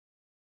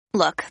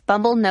Look,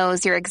 Bumble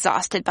knows you're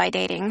exhausted by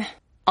dating.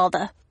 All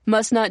the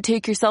must not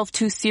take yourself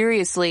too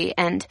seriously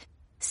and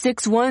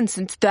 6'1"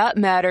 since that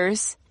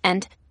matters.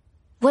 And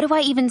what do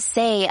I even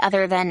say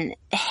other than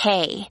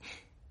hey?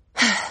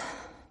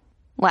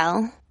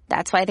 Well,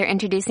 that's why they're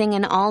introducing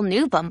an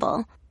all-new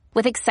Bumble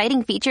with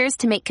exciting features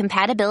to make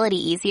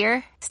compatibility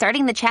easier,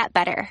 starting the chat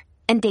better,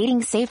 and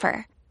dating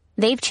safer.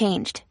 They've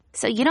changed,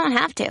 so you don't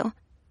have to.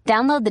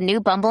 Download the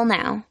new Bumble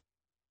now.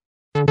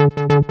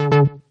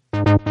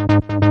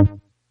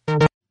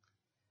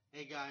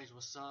 Hey guys,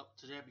 what's up?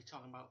 Today I'll be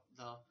talking about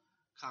the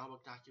comic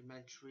book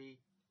documentary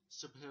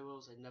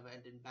Superheroes: A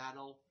Never-Ending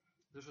Battle.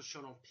 This was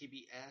shown on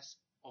PBS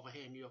over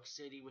here in New York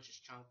City, which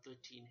is Channel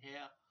 13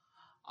 here.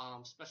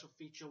 Special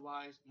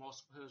feature-wise, more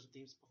superheroes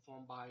themes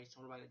performed by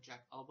songwriter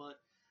Jack Albert.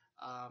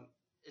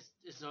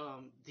 It's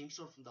a theme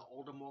song from the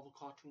older Marvel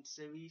cartoon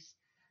series.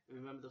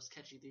 Remember those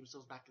catchy theme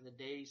songs back in the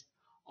days,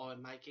 or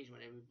in my case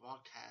when they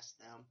rebroadcast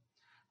them.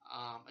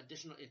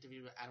 Additional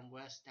interviews with Adam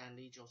West, Stan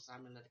Lee, Joe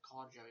Simon, Leonard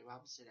Carr, Jerry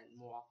Robinson, and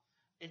more.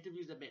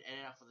 Interviews that have been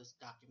edited out for this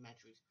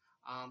documentary.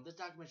 This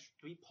documentary is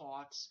 3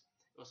 parts.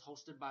 It was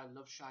hosted by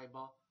Liv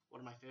Schreiber,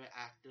 one of my favorite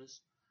actors.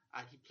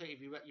 He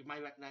played. You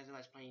might recognize him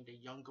as playing the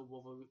younger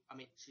Wolverine.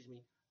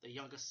 The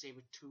younger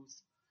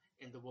Sabretooth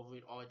in the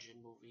Wolverine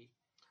origin movie.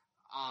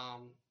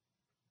 And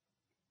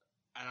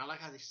I like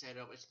how they set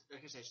it up. It's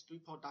like I said, it's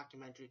 3-part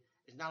documentary.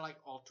 It's not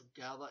like all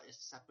together. It's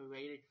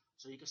separated,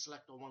 so you can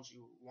select the ones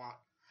you want.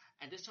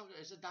 And this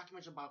is a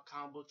documentary about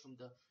comic books from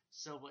the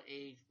Silver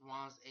Age,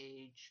 Bronze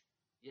Age,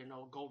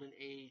 Golden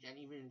Age, and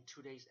even in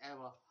today's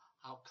era,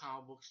 how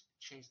comic books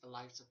changed the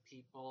lives of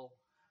people,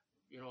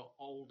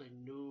 old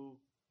and new,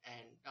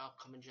 and the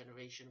upcoming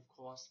generation, of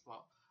course,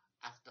 for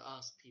after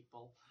us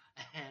people,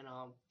 and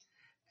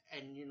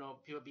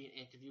people being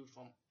interviewed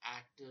from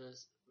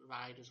actors,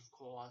 writers, of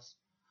course,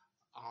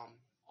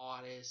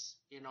 artists,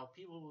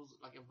 people who's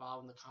like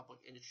involved in the comic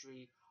book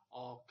industry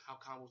or how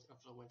comic books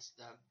influenced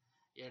them.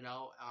 It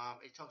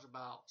talks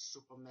about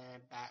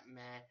Superman,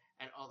 Batman,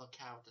 and other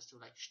characters too,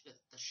 like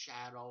the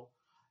Shadow,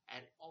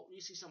 and you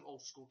see some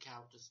old school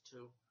characters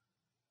too.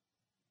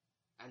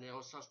 And there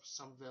also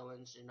some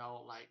villains,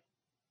 like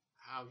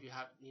how you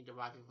need the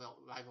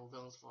rival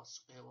villains for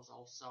superheroes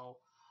also.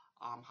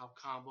 How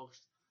comic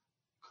books,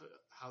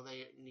 how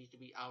they need to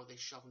be out of their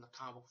shelf in the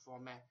comic book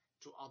format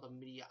to other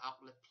media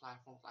outlet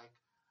platforms like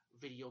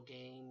video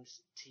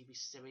games, TV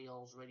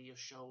serials, radio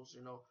shows.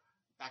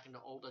 Back in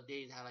the older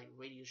days, they had like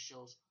radio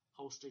shows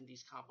hosting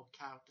these comic book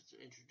characters to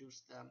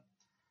introduce them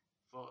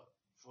for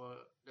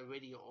the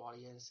radio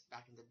audience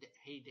back in the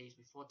heydays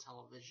before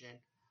television.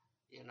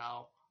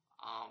 How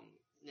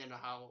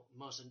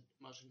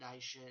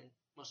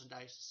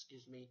merchandise.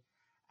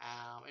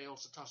 It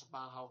also talks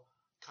about how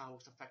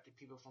comics affected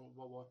people from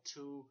World War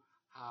II.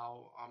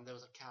 How there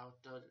was a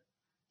character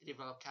they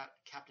developed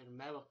Captain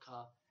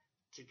America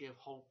to give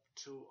hope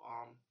to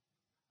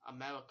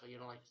America,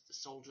 like the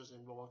soldiers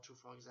in World War II,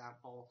 for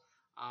example.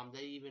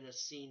 There even a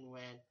scene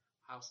when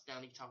how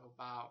Stanley talked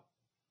about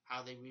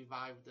how they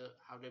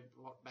how they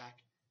brought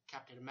back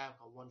Captain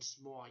America once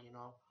more,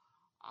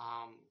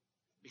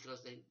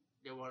 because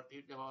there were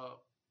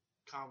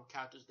comic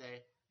characters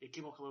they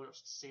keep on coming up with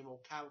the same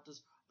old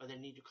characters, but they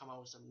need to come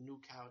out with some new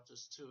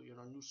characters too,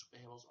 new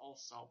superheroes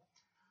also.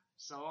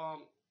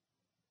 So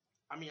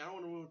I don't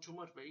want to ruin too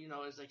much, but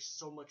it's like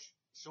so much.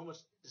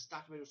 This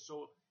documentary was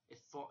so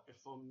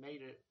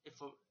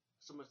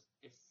so much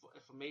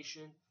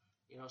information.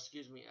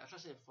 Excuse me. I try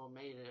to say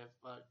informative,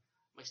 but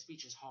my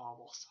speech is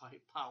horrible, so I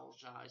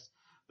apologize.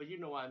 But you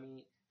know what I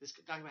mean. This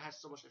document has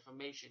so much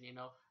information, and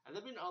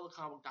there've been other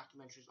comic book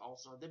documentaries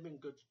also. There've been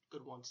good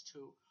ones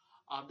too.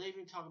 They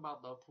even talk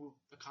about the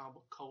comic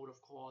book code, of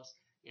course.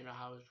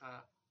 How it's kind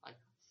of like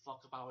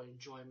fuck up our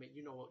enjoyment.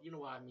 You know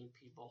what I mean,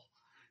 people.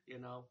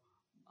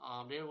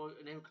 They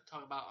would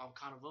talk about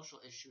controversial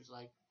issues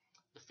like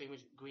the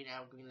famous Green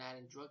Arrow, Green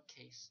Lantern drug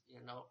case.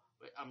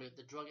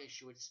 The drug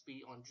issue with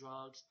Speed on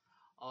drugs,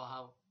 or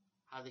how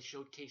they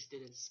showcased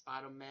it in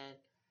Spider-Man.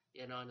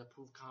 In the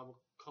approved comic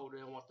code, they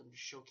don't want them to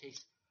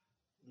showcase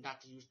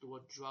not to use the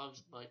word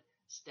drugs, but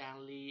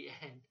Stan Lee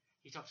and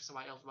he talked to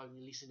somebody else about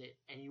releasing it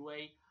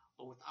anyway,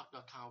 but without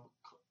the comic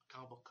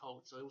book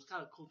code. So it was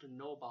kind of cool to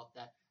know about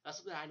that. That's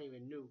something I didn't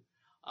even knew.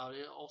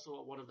 They're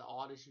also one of the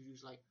artists who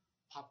used like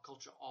pop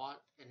culture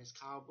art in his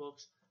comic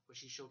books,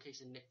 which he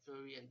showcased in Nick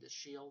Fury and The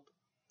Shield.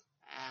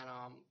 And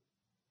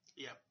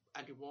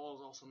Andy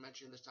Warhol also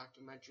mentioned in this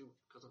documentary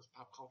because of his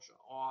pop culture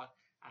art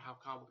and how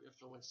comic book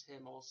influenced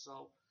him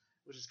also,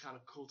 which is kind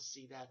of cool to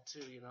see that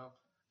too.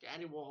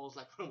 Andy Warhol's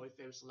like one of my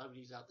favorite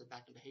celebrities out there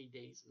back in the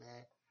heydays,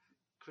 man.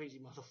 Crazy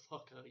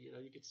motherfucker,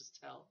 you could just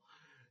tell,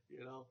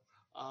 It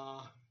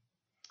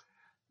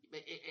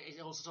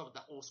also talks about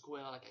the old school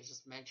era, like I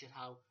just mentioned,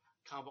 how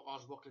comic book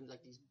artists working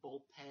like these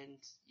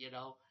bullpens,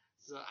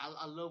 So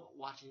I love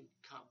watching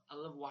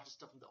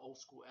stuff from the old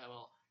school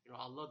era.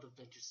 I love the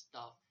vintage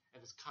stuff.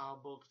 If it's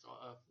comic books or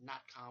if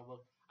not comic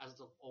book, I just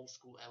love old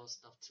school era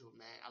stuff too,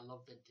 man. I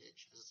love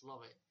vintage. I just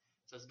love it.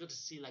 So it's good to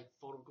see like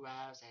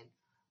photographs and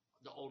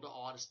the older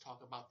artists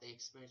talk about their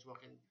experience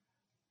working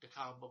the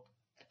comic book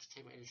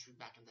entertainment industry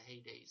back in the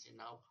heydays.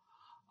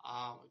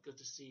 Good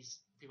to see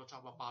people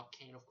talk about Bob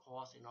Kane, of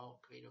course,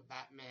 creator of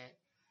Batman.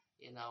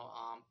 It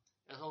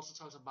also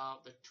talks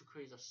about the two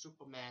creators of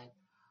Superman,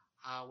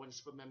 how when the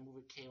Superman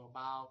movie came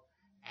about,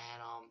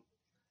 and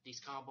these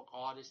comic book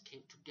artists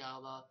came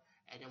together,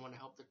 and they want to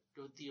help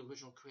the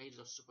original creators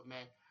of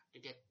Superman to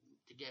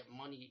get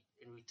money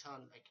in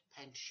return, like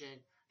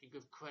pension, to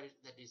give credit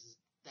that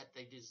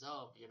they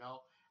deserve,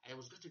 And it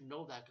was good to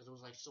know that because it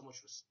was like so much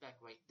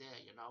respect right there,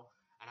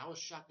 And I was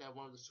shocked that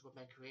one of the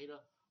Superman creator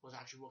was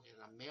actually working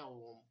in a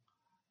mailroom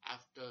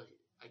after,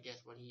 I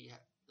guess, when he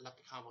left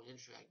the comic book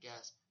industry. I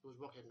guess he was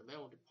working in the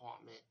mail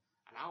department,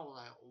 and I was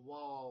like,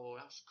 whoa,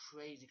 that's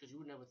crazy because you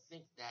would never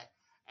think that.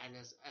 And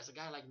as a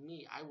guy like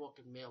me, I work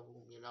in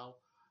mailroom,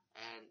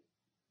 and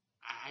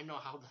I know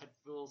how that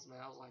feels, man.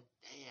 I was like,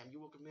 damn,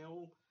 you work in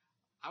mailroom?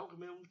 I work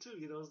in mailroom too,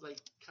 It's like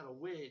kind of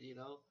weird,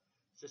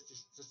 just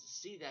to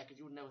see that because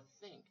you would never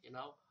think, And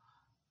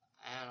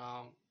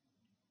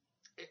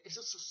it's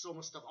just so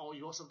much stuff. Oh,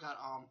 you also got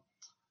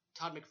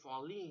Todd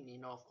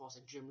McFarlane, of course,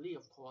 and Jim Lee,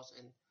 of course,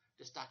 and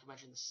this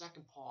documentary in the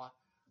second part,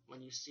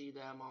 when you see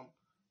them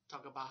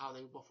talk about how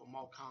they work for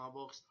Marvel Comic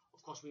Books.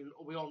 Of course,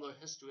 we all know the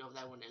history of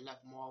that when they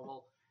left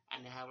Marvel,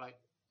 and they have like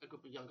a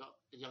group of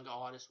younger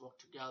artists work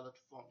together to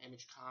form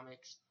Image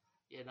Comics,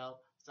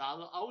 So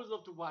I always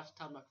love to watch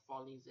Todd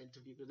McFarlane's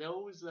interview because they're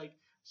always like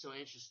so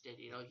interested.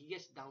 He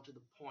gets down to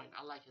the point.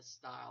 I like his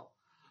style.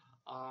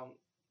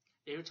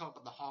 They would talk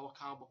about the horror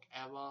comic book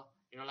era.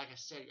 Like I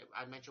said,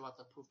 I mentioned about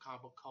the Proof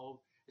comic book code.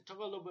 They talk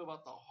a little bit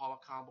about the horror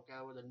comic book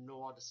era, the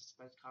noir, the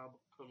suspense comic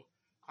book,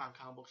 crime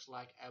comic books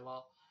like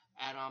era.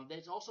 And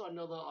there's also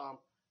another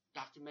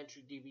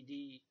documentary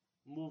DVD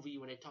movie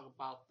when they talk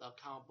about the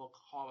comic book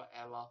horror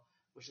era,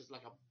 which is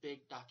like a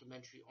big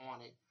documentary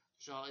on it.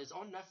 So it's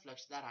on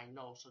Netflix, that I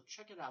know. So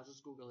check it out.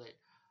 Just Google it.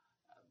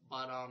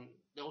 But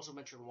they also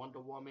mentioned Wonder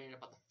Woman,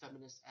 about the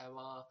feminist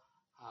era,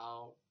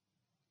 how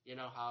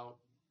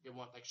they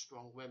want like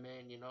strong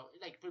women,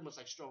 like pretty much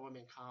like strong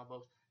women comic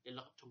books. They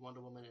look up to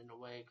Wonder Woman in a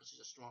way because she's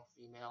a strong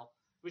female,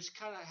 which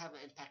kind of have an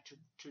impact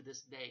to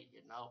this day,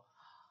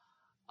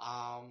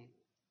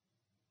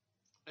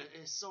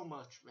 It's so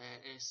much, man.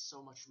 It's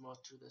so much more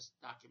to this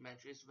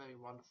documentary. It's very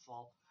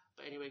wonderful.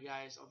 But anyway,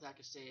 guys, all that I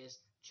can say is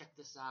check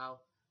this out.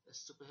 The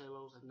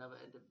superheroes have never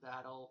ended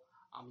battle.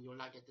 You'll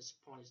not get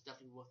disappointed. It's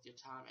definitely worth your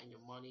time and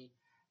your money.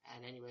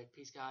 And anyway,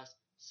 peace, guys.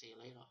 See you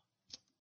later.